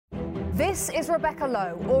This is Rebecca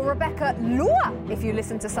Lowe, or Rebecca Lua, if you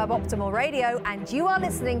listen to Suboptimal Radio, and you are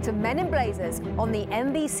listening to Men in Blazers on the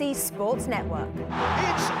NBC Sports Network.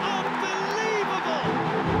 It's unbelievable!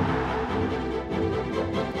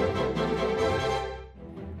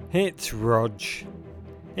 It's Rog.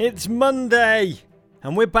 It's Monday,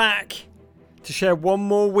 and we're back to share one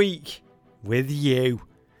more week with you.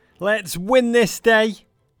 Let's win this day.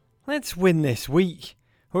 Let's win this week.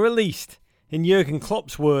 Or at least, in Jurgen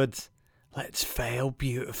Klopp's words, let's fail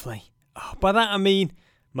beautifully. Oh, by that I mean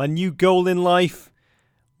my new goal in life,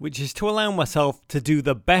 which is to allow myself to do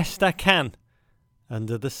the best I can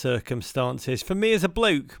under the circumstances. For me as a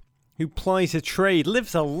bloke who plies a trade,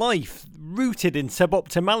 lives a life rooted in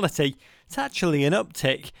suboptimality, it's actually an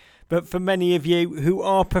uptick. But for many of you who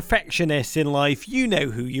are perfectionists in life, you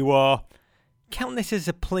know who you are. Count this as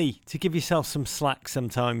a plea to give yourself some slack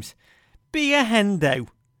sometimes. Be a hendo.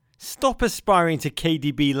 Stop aspiring to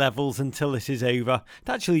KDB levels until this is over.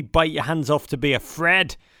 Actually bite your hands off to be a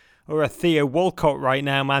Fred or a Theo Walcott right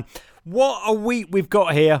now, man. What a week we've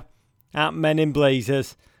got here at Men in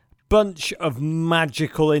Blazers. Bunch of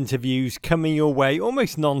magical interviews coming your way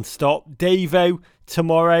almost non-stop. Davo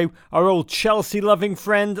tomorrow. Our old Chelsea-loving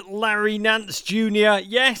friend Larry Nance Jr.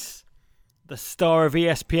 Yes, the star of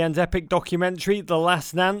ESPN's epic documentary, The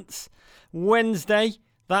Last Nance. Wednesday,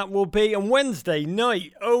 that will be. And Wednesday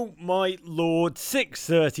night, oh my lord,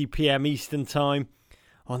 6:30pm Eastern Time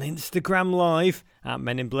on Instagram Live at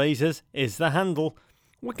Men in Blazers is the handle.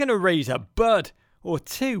 We're going to raise a bud or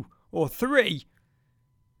two or three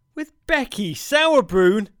with Becky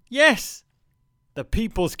Sauerbrunn. Yes, the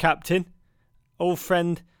people's captain, old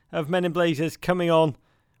friend of Men in Blazers, coming on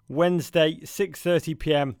Wednesday,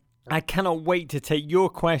 6:30pm. I cannot wait to take your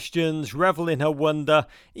questions, revel in her wonder.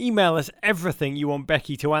 Email us everything you want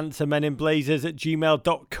Becky to answer,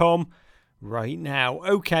 meninblazers@gmail.com right now.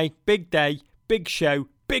 Okay, big day, big show,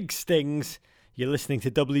 big stings. You're listening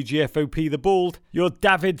to WGFOP The Bald. Your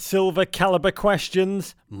David Silver caliber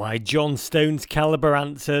questions, my John Stones caliber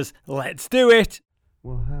answers. Let's do it.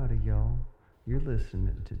 Well, howdy, y'all. You're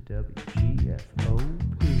listening to WGFOP.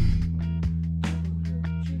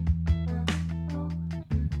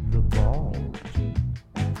 The Bald.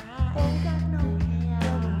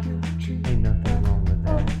 Ain't nothing wrong with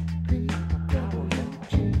that.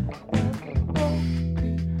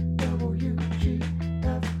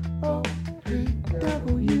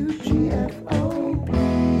 WGFOP.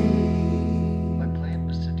 My plan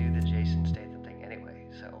was to do the Jason Statham thing anyway,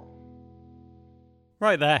 so.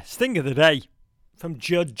 Right there, sting of the day from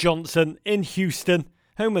Judd Johnson in Houston,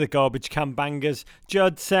 home of the garbage can bangers.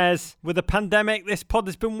 Judd says, with the pandemic, this pod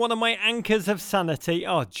has been one of my anchors of sanity.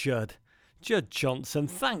 Oh, Judd Johnson,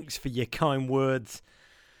 thanks for your kind words.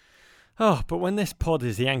 Oh, but when this pod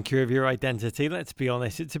is the anchor of your identity, let's be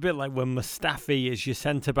honest, it's a bit like when Mustafi is your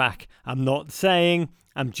centre-back. I'm not saying,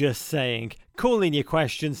 I'm just saying. Call in your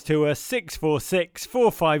questions to us,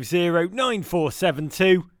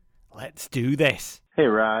 646-450-9472. Let's do this. Hey,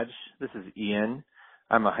 Raj. This is Ian.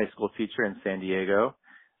 I'm a high school teacher in San Diego.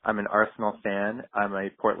 I'm an Arsenal fan. I'm a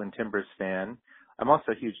Portland Timbers fan. I'm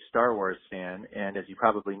also a huge Star Wars fan. And as you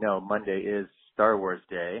probably know, Monday is Star Wars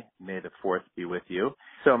Day. May the 4th be with you.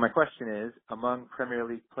 So my question is, among Premier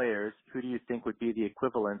League players, who do you think would be the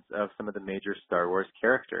equivalents of some of the major Star Wars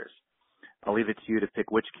characters? I'll leave it to you to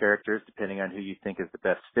pick which characters depending on who you think is the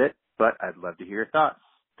best fit, but I'd love to hear your thoughts.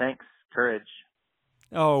 Thanks. Courage.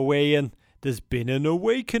 Oh, Ian, there's been an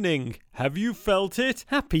awakening. Have you felt it?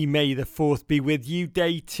 Happy May the 4th be with you,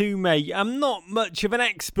 day 2, mate. I'm not much of an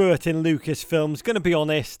expert in Lucasfilms, gonna be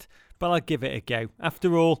honest, but I'll give it a go.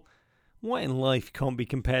 After all, what in life can't be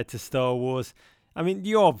compared to Star Wars? I mean,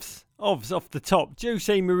 the OVS off the top.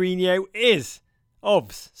 Jose Mourinho is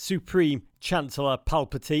OVS Supreme Chancellor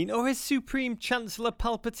Palpatine, or is Supreme Chancellor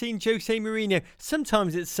Palpatine Jose Mourinho?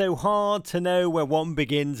 Sometimes it's so hard to know where one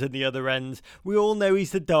begins and the other ends. We all know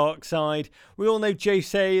he's the dark side. We all know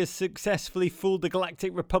Jose has successfully fooled the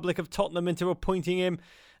Galactic Republic of Tottenham into appointing him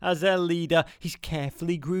as their leader. He's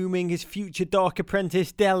carefully grooming his future dark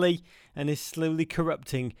apprentice Delhi and is slowly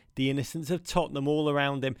corrupting the innocence of Tottenham all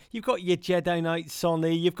around him. You've got your Jedi Knight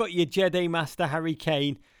Sonny, you've got your Jedi Master Harry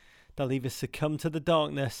Kane. They'll either succumb to the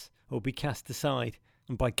darkness or be cast aside.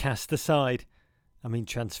 And by cast aside, I mean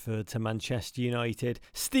transferred to Manchester United.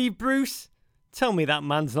 Steve Bruce, tell me that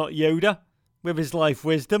man's not Yoda with his life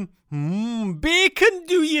wisdom. Bacon,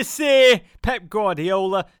 do you say? Pep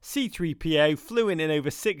Guardiola, C3PO, fluent in over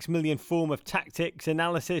 6 million form of tactics,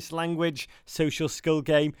 analysis, language, social skill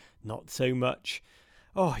game. Not so much.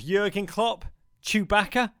 Oh, Jurgen Klopp,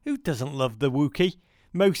 Chewbacca, who doesn't love the Wookiee?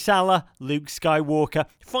 Mo Salah, Luke Skywalker,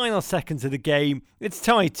 final seconds of the game. It's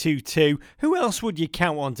tied 2-2. Who else would you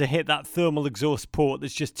count on to hit that thermal exhaust port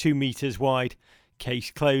that's just 2 metres wide?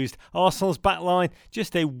 Case closed. Arsenal's backline,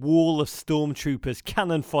 just a wall of stormtroopers,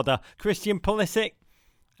 cannon fodder. Christian Pulisic,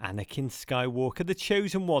 Anakin Skywalker, the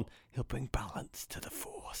chosen one. He'll bring balance to the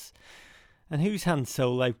Force. And who's Han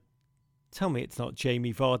Solo? Tell me it's not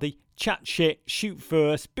Jamie Vardy. Chat shit, shoot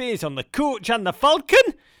first, beers on the couch and the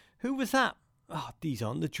Falcon? Who was that? Oh, these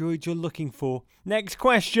aren't the droids you're looking for. Next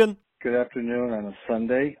question. Good afternoon on a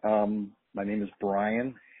Sunday. My name is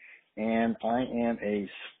Brian, and I am a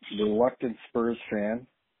reluctant Spurs fan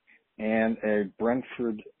and a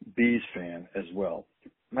Brentford Bees fan as well.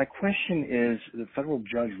 My question is the federal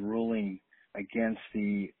judge ruling against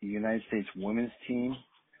the United States women's team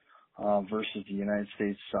versus the United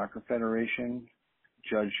States Soccer Federation.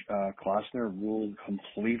 Judge Klossner ruled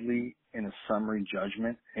completely in a summary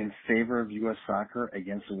judgment in favor of U.S. soccer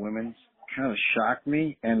against the women's. Kind of shocked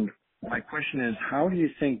me. And my question is, how do you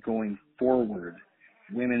think going forward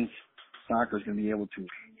women's soccer is going to be able to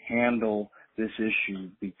handle this issue?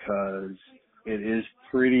 Because it is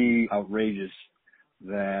pretty outrageous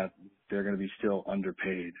that they're going to be still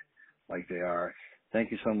underpaid like they are.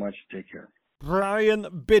 Thank you so much. Take care. Brian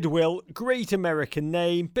Bidwill, great American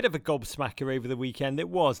name, bit of a gobsmacker over the weekend. It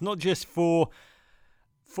was, not just for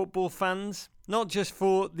football fans, not just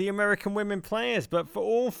for the American women players, but for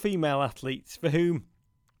all female athletes for whom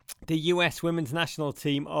the US women's national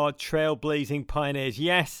team are trailblazing pioneers.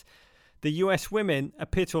 Yes, the US women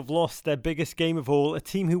appear to have lost their biggest game of all. A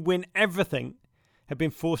team who win everything have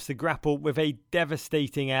been forced to grapple with a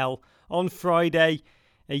devastating L. On Friday,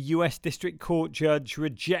 a US District Court judge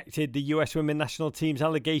rejected the US women's national team's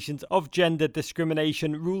allegations of gender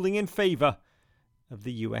discrimination, ruling in favour of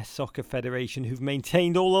the US Soccer Federation, who've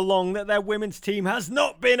maintained all along that their women's team has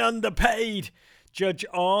not been underpaid. Judge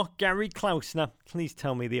R. Gary Klausner, please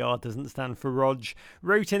tell me the R doesn't stand for Rog,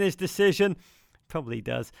 wrote in his decision, probably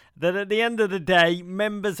does, that at the end of the day,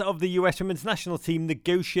 members of the US women's national team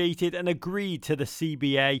negotiated and agreed to the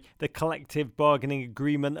CBA, the collective bargaining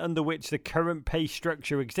agreement under which the current pay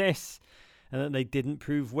structure exists, and that they didn't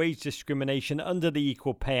prove wage discrimination under the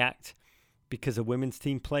Equal Pay Act because the women's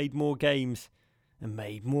team played more games and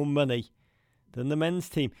made more money than the men's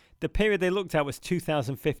team. The period they looked at was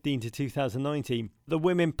 2015 to 2019. The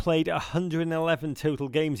women played 111 total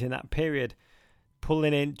games in that period,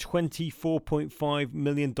 pulling in $24.5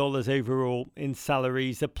 million overall in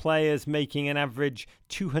salaries. The players making an average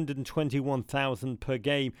 $221,000 per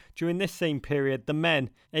game. During this same period, the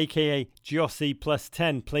men, aka Jossie plus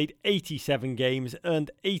 10, played 87 games,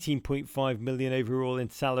 earned $18.5 million overall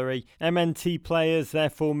in salary. MNT players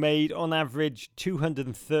therefore made on average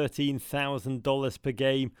 $213,000 per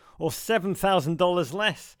game, or $7,000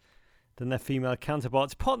 less than their female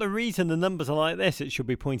counterparts. Part of the reason the numbers are like this, it should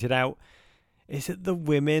be pointed out, is that the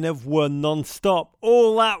women have won non-stop.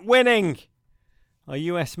 All that winning. Are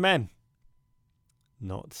US men?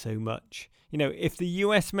 Not so much. You know, if the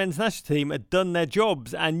US men's national team had done their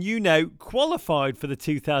jobs and, qualified for the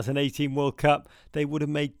 2018 World Cup, they would have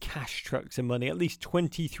made cash trucks of money, at least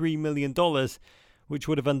 $23 million, which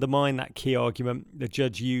would have undermined that key argument the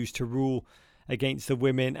judge used to rule against the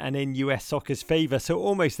women and in US soccer's favour. So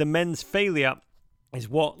almost the men's failure is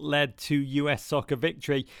what led to US soccer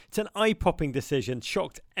victory. It's an eye-popping decision,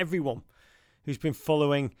 shocked everyone who's been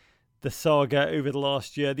following the saga over the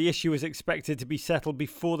last year. The issue was expected to be settled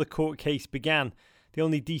before the court case began. The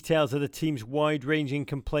only details of the team's wide-ranging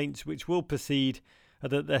complaints which will proceed are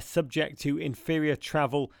that they're subject to inferior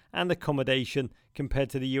travel and accommodation compared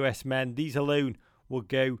to the US men. These alone will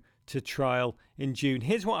go to trial in June.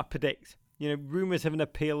 Here's what I predict. Rumours of an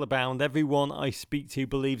appeal abound. Everyone I speak to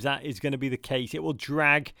believes that is going to be the case. It will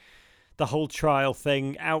drag the whole trial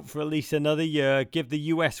thing out for at least another year, give the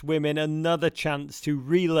US women another chance to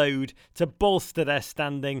reload, to bolster their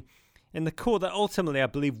standing in the court that ultimately I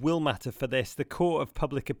believe will matter for this, the court of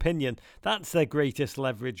public opinion. That's their greatest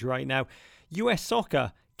leverage right now. US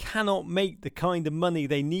soccer cannot make the kind of money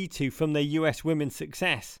they need to from their US women's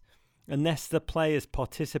success unless the players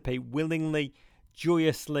participate willingly,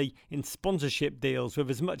 joyously in sponsorship deals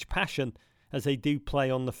with as much passion as they do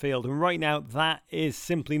play on the field. And right now, that is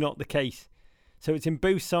simply not the case. So it's in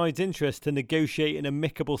both sides' interest to negotiate an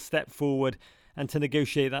amicable step forward and to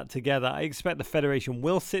negotiate that together. I expect the Federation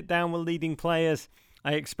will sit down with leading players.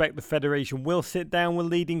 I expect the Federation will sit down with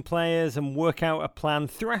leading players and work out a plan,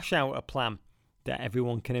 thrash out a plan that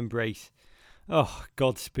everyone can embrace. Oh,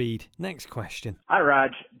 Godspeed. Next question. Hi,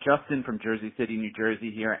 Raj. Justin from Jersey City, New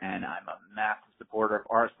Jersey here, and I'm a massive supporter of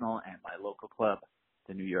Arsenal and my local club,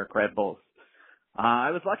 the New York Red Bulls.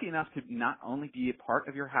 I was lucky enough to not only be a part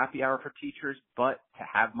of your happy hour for teachers, but to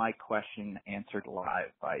have my question answered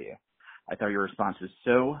live by you. I thought your response was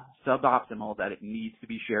so suboptimal that it needs to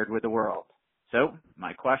be shared with the world. So,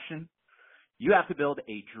 my question, you have to build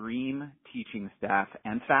a dream teaching staff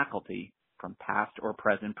and faculty from past or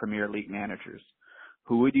present Premier League managers.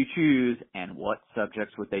 Who would you choose and what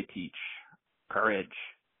subjects would they teach? Courage.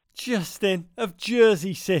 Justin of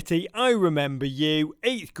Jersey City, I remember you,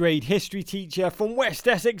 8th grade history teacher from West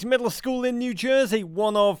Essex Middle School in New Jersey,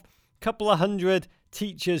 one of a couple of hundred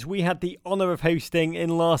teachers we had the honour of hosting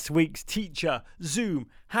in last week's Teacher Zoom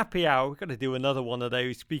Happy Hour. We've got to do another one of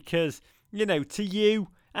those because, you know, to you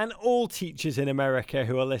and all teachers in America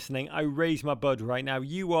who are listening, I raise my bud right now.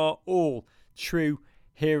 You are all true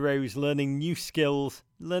heroes, learning new skills,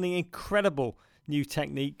 learning incredible new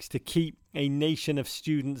techniques to keep a nation of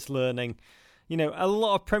students learning. You know, a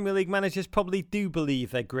lot of Premier League managers probably do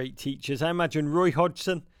believe they're great teachers. I imagine Roy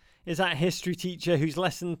Hodgson is that history teacher whose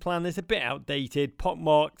lesson plan is a bit outdated,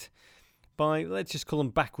 pockmarked by, let's just call them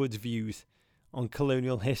backwards views on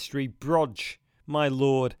colonial history. Brodge, my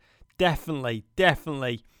lord, definitely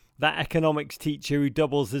that economics teacher who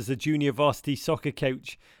doubles as the junior varsity soccer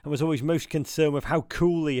coach and was always most concerned with how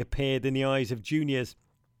cool he appeared in the eyes of juniors.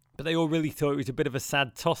 But they all really thought he was a bit of a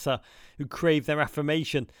sad tosser who craved their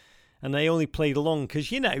affirmation. And they only played along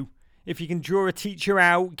because, you know, if you can draw a teacher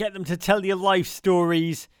out, get them to tell you life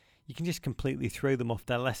stories, you can just completely throw them off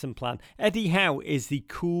their lesson plan. Eddie Howe is the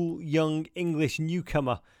cool young English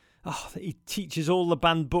newcomer. Oh, he teaches all the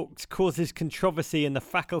banned books, causes controversy in the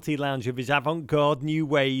faculty lounge of his avant-garde new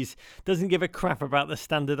ways, doesn't give a crap about the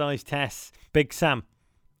standardised tests. Big Sam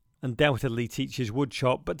undoubtedly teaches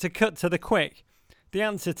woodshop, but to cut to the quick, the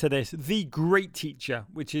answer to this, the great teacher,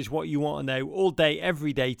 which is what you want to know all day,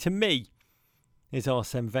 every day, to me, is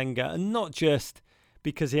Arsene Wenger. And not just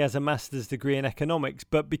because he has a master's degree in economics,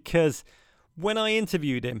 but because when I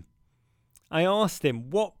interviewed him, I asked him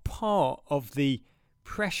what part of the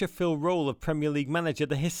pressure-filled role of Premier League manager,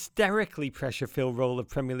 the hysterically pressure-filled role of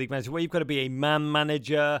Premier League manager, where you've got to be a man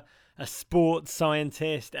manager, a sports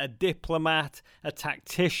scientist, a diplomat, a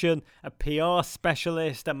tactician, a PR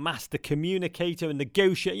specialist, a master communicator, a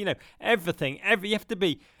negotiator, you know, everything. You have to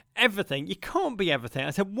be everything. You can't be everything. I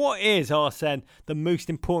said, what is, Arsene, the most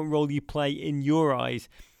important role you play in your eyes?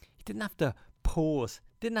 He didn't have to pause,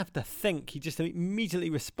 didn't have to think. He just immediately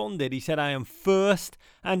responded. He said, I am first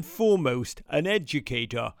and foremost an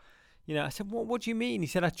educator. You know, I said, what do you mean? He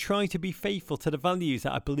said, I try to be faithful to the values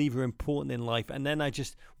that I believe are important in life. And then I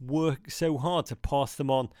just work so hard to pass them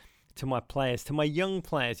on to my players, to my young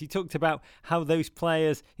players. He talked about how those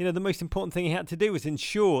players, you know, the most important thing he had to do was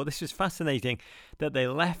ensure, this was fascinating, that they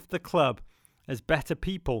left the club as better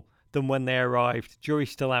people than when they arrived.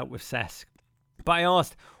 Jury's still out with Cesc. But I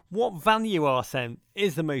asked, what value, Arsene,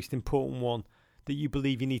 is the most important one that you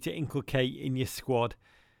believe you need to inculcate in your squad?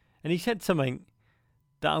 And he said something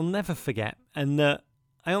that I'll never forget and that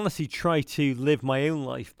I honestly try to live my own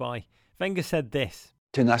life by. Wenger said this.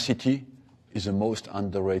 Tenacity is the most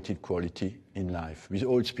underrated quality in life. We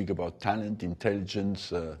all speak about talent,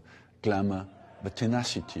 intelligence, glamour, but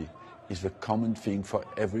tenacity is the common thing for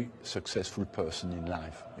every successful person in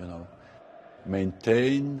life, you know.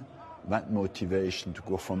 Maintain that motivation to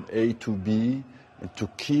go from A to B and to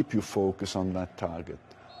keep you focused on that target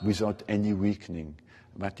without any weakening.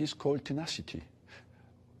 That is called tenacity.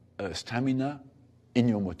 Stamina in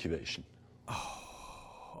your motivation.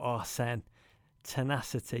 Oh, Arsene,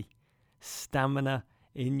 tenacity, stamina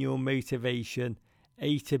in your motivation,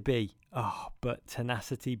 A to B. Oh, but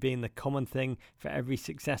tenacity being the common thing for every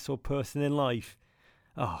successful person in life.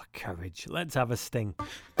 Oh, courage. Let's have a sting.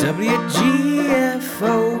 WGFOP,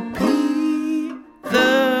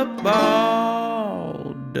 the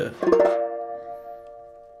Bald.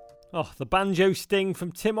 Oh, the banjo sting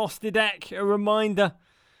from Tim Ostedek. A reminder.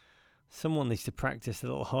 Someone needs to practice a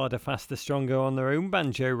little harder, faster, stronger on their own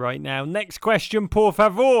banjo right now. Next question, por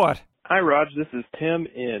favor. Hi, Raj. This is Tim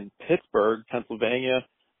in Pittsburgh, Pennsylvania,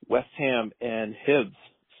 West Ham and Hibs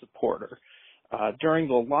supporter. During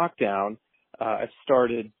the lockdown, I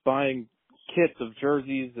started buying kits of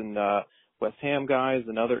jerseys and West Ham guys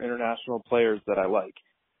and other international players that I like.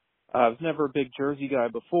 I was never a big jersey guy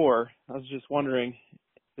before. I was just wondering,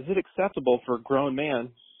 is it acceptable for a grown man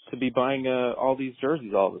to be buying all these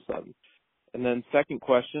jerseys all of a sudden? And then second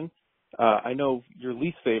question, I know your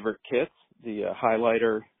least favorite kits, the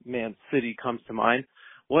highlighter Man City comes to mind.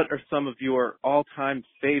 What are some of your all-time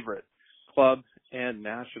favorite club and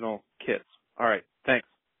national kits? All right, thanks.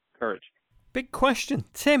 Courage. Big question.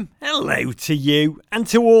 Tim, hello to you and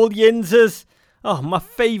to all Yinzers. Oh, my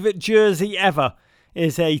favourite jersey ever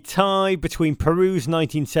is a tie between Peru's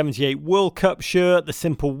 1978 World Cup shirt, the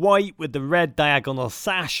simple white with the red diagonal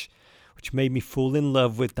sash, which made me fall in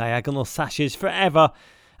love with diagonal sashes forever,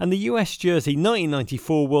 and the US jersey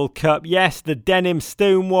 1994 World Cup, yes, the denim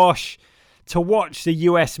stonewash, to watch the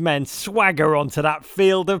US men swagger onto that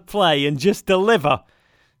field of play and just deliver.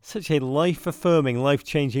 Such a life-affirming,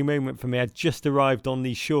 life-changing moment for me. I just arrived on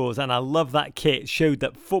these shores and I love that kit. It showed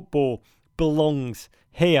that football belongs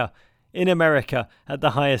here in America at the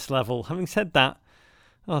highest level. Having said that,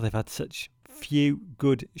 they've had such few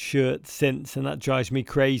good shirts since, and that drives me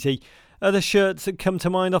crazy. Other shirts that come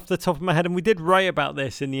to mind off the top of my head, and we did write about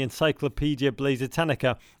this in the Encyclopedia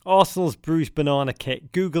Blazotanica, Arsenal's Bruised Banana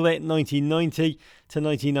kit. Google it, 1990 to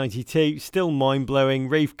 1992. Still mind-blowing.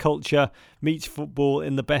 Rave culture meets football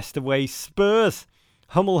in the best of ways. Spurs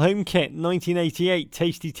Hummel home kit, 1988.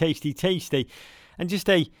 Tasty, tasty, tasty. And just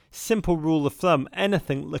a simple rule of thumb,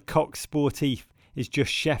 anything Lecoq Sportif is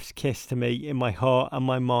just chef's kiss to me in my heart and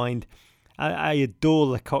my mind. I adore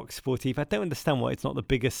Lecoq Sportif. I don't understand why it's not the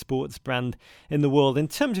biggest sports brand in the world. In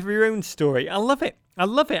terms of your own story, I love it. I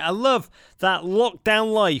love it. I love that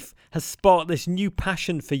lockdown life has sparked this new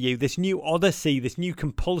passion for you, this new odyssey, this new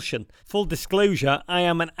compulsion. Full disclosure, I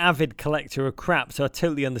am an avid collector of crap, so I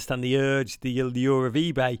totally understand the urge, the allure of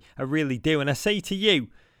eBay. I really do. And I say to you,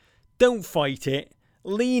 don't fight it.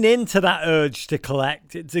 Lean into that urge to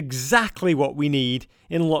collect. It's exactly what we need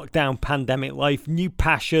in lockdown pandemic life. New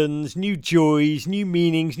passions, new joys, new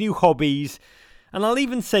meanings, new hobbies. And I'll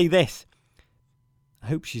even say this. I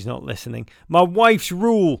hope she's not listening. My wife's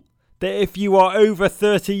rule that if you are over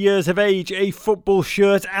 30 years of age, a football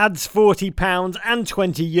shirt adds £40 and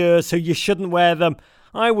 20 years, so you shouldn't wear them.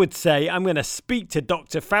 I would say I'm going to speak to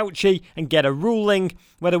Dr. Fauci and get a ruling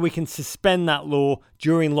whether we can suspend that law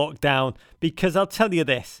during lockdown, because I'll tell you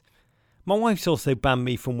this, my wife's also banned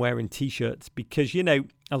me from wearing t-shirts because, I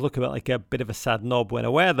look like a bit of a sad knob when I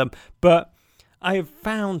wear them, but I have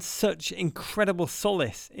found such incredible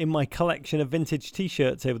solace in my collection of vintage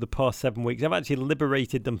t-shirts over the past 7 weeks. I've actually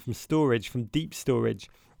liberated them from storage, from deep storage.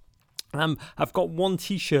 I've got one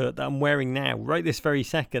t-shirt that I'm wearing now, right this very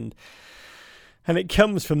second. And it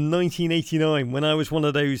comes from 1989 when I was one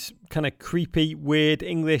of those kind of creepy, weird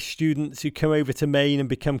English students who come over to Maine and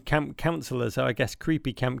become camp counsellors, or I guess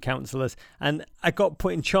creepy camp counsellors. And I got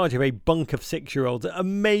put in charge of a bunk of 6-year-olds,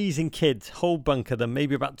 amazing kids, whole bunk of them,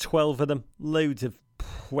 maybe about 12 of them, loads of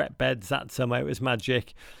wet beds that summer. It was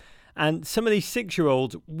magic. And some of these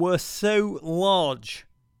 6-year-olds were so large,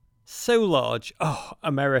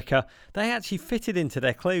 America, they actually fitted into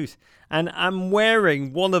their clothes. And I'm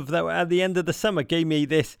wearing one of them at the end of the summer. Gave me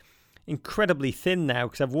this incredibly thin now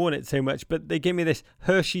because I've worn it so much, but they gave me this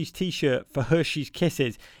Hershey's t-shirt for Hershey's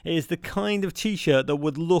Kisses. It is the kind of t-shirt that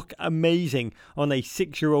would look amazing on a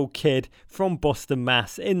 6-year-old kid from Boston,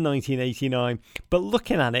 Mass in 1989. But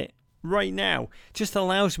looking at it right now just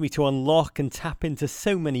allows me to unlock and tap into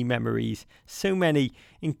so many memories, so many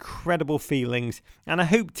incredible feelings. And I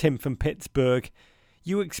hope, Tim from Pittsburgh,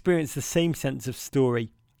 you experience the same sense of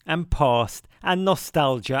story and past and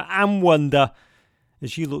nostalgia and wonder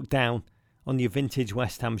as you look down on your vintage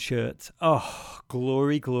West Ham shirts. Oh,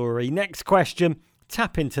 glory, glory. Next question.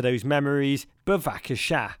 Tap into those memories.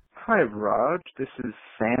 Bavakasha. Hi, Raj. This is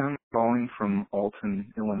Sam calling from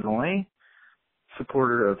Alton, Illinois.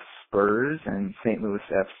 Supporter of Spurs and St. Louis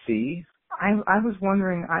FC. I was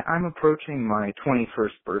wondering, I'm approaching my 21st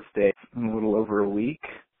birthday in a little over a week,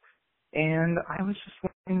 and I was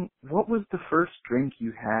just wondering, what was the first drink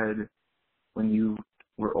you had when you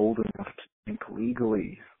were old enough to drink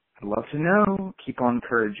legally? I'd love to know. Keep on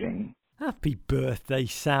encouraging. Happy birthday,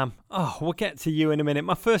 Sam. Oh, we'll get to you in a minute.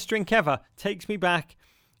 My first drink ever takes me back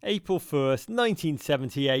April 1st,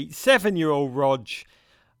 1978. 7-year-old Rog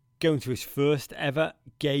going to his first ever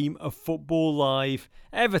game of football live.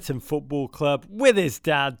 Everton Football Club with his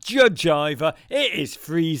dad, Judge Ivor. It is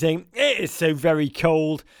freezing. It is so very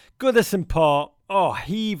cold. Goodison Park,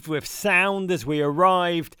 heaved with sound as we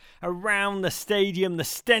arrived. Around the stadium, the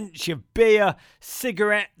stench of beer,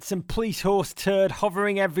 cigarettes and police horse turd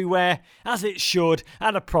hovering everywhere, as it should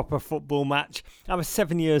at a proper football match. I was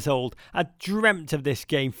 7 years old. I dreamt of this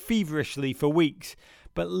game feverishly for weeks,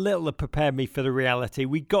 but little had prepared me for the reality.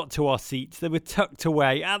 We got to our seats. They were tucked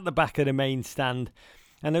away at the back of the main stand,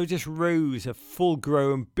 and there were just rows of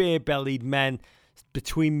full-grown, beer-bellied men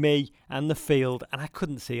between me and the field, and I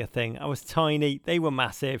couldn't see a thing. I was tiny. They were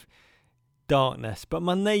massive. Darkness. But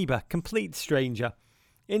my neighbour, complete stranger,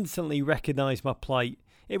 instantly recognised my plight.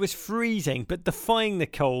 It was freezing, but defying the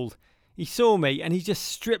cold, He saw me and he just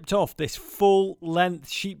stripped off this full-length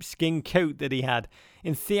sheepskin coat that he had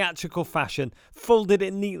in theatrical fashion, folded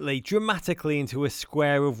it neatly, dramatically into a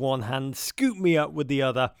square of one hand, scooped me up with the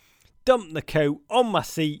other, dumped the coat on my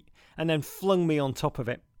seat, and then flung me on top of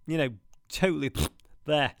it. You know, totally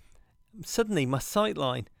there. Suddenly, my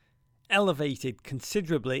sightline elevated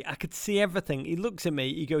considerably. I could see everything. He looks at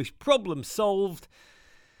me, he goes, "Problem solved."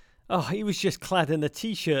 Oh, he was just clad in a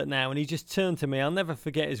t-shirt now, and he just turned to me. I'll never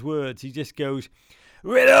forget his words. He just goes,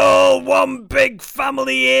 "We're all one big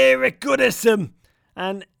family here at Goodison."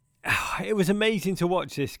 And it was amazing to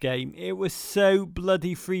watch this game. It was so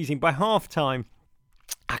bloody freezing. By half-time,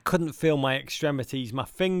 I couldn't feel my extremities, my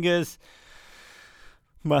fingers,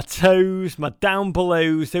 my toes, my down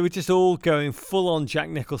belows. They were just all going full-on Jack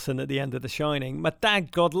Nicholson at the end of The Shining. My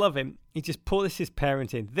dad, God love him, he just pulled, this is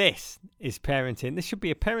parenting. This is parenting. This should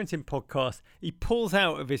be a parenting podcast. He pulls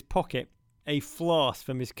out of his pocket a flask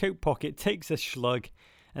from his coat pocket, takes a slug,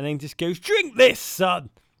 and then just goes, "Drink this,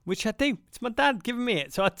 son." Which I do. It's my dad giving me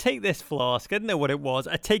it. So I take this flask. I didn't know what it was.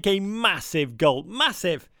 I take a massive gulp,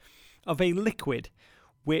 massive, of a liquid,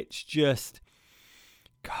 which just,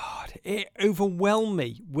 God, it overwhelmed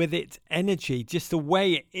me with its energy. Just the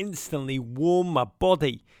way it instantly warmed my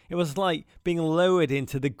body. It was like being lowered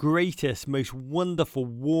into the greatest, most wonderful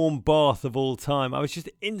warm bath of all time. I was just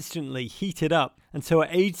instantly heated up. And so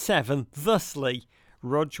at age 7, thusly,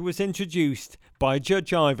 Rog was introduced by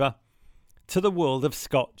Judge Ivor to the world of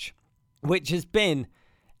Scotch, which has been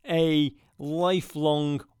a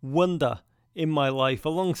lifelong wonder in my life,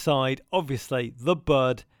 alongside, obviously, the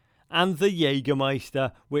Bud and the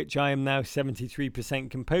Jägermeister, which I am now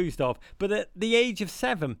 73% composed of. But at the age of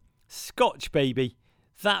 7, Scotch, baby,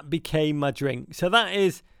 that became my drink. So that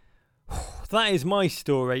is my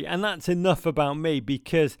story, and that's enough about me,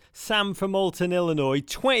 because Sam from Alton, Illinois,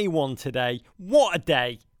 21 today. What a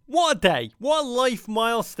day! What a day! What a life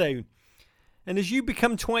milestone! And as you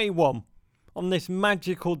become 21 on this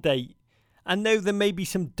magical date, I know there may be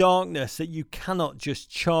some darkness that you cannot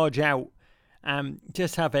just charge out and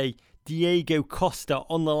just have a Diego Costa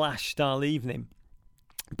on the lash style evening.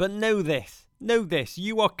 But know this,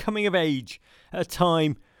 you are coming of age at a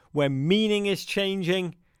time when meaning is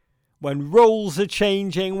changing, when roles are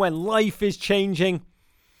changing, when life is changing.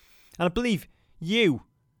 And I believe you,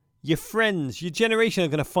 your friends, your generation are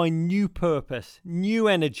going to find new purpose, new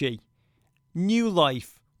energy, new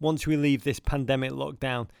life once we leave this pandemic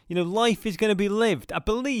lockdown. You know, life is going to be lived, I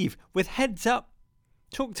believe, with heads up.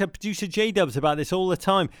 Talk to producer J-Dubs about this all the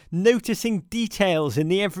time. Noticing details in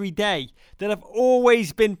the everyday that have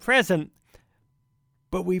always been present,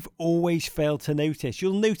 but we've always failed to notice.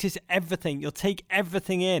 You'll notice everything. You'll take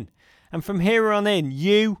everything in. And from here on in,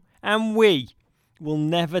 you and we will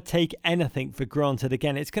never take anything for granted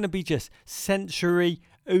again. It's going to be just sensory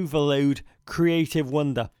overload, creative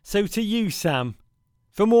wonder. So to you, Sam,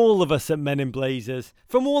 from all of us at Men in Blazers,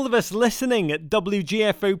 from all of us listening at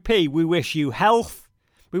WGFOP, we wish you health,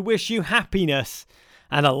 we wish you happiness,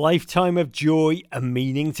 and a lifetime of joy and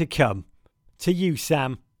meaning to come. To you,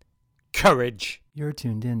 Sam, courage. You're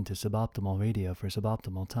tuned in to Suboptimal Radio for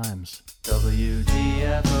Suboptimal Times.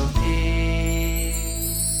 WGFOP.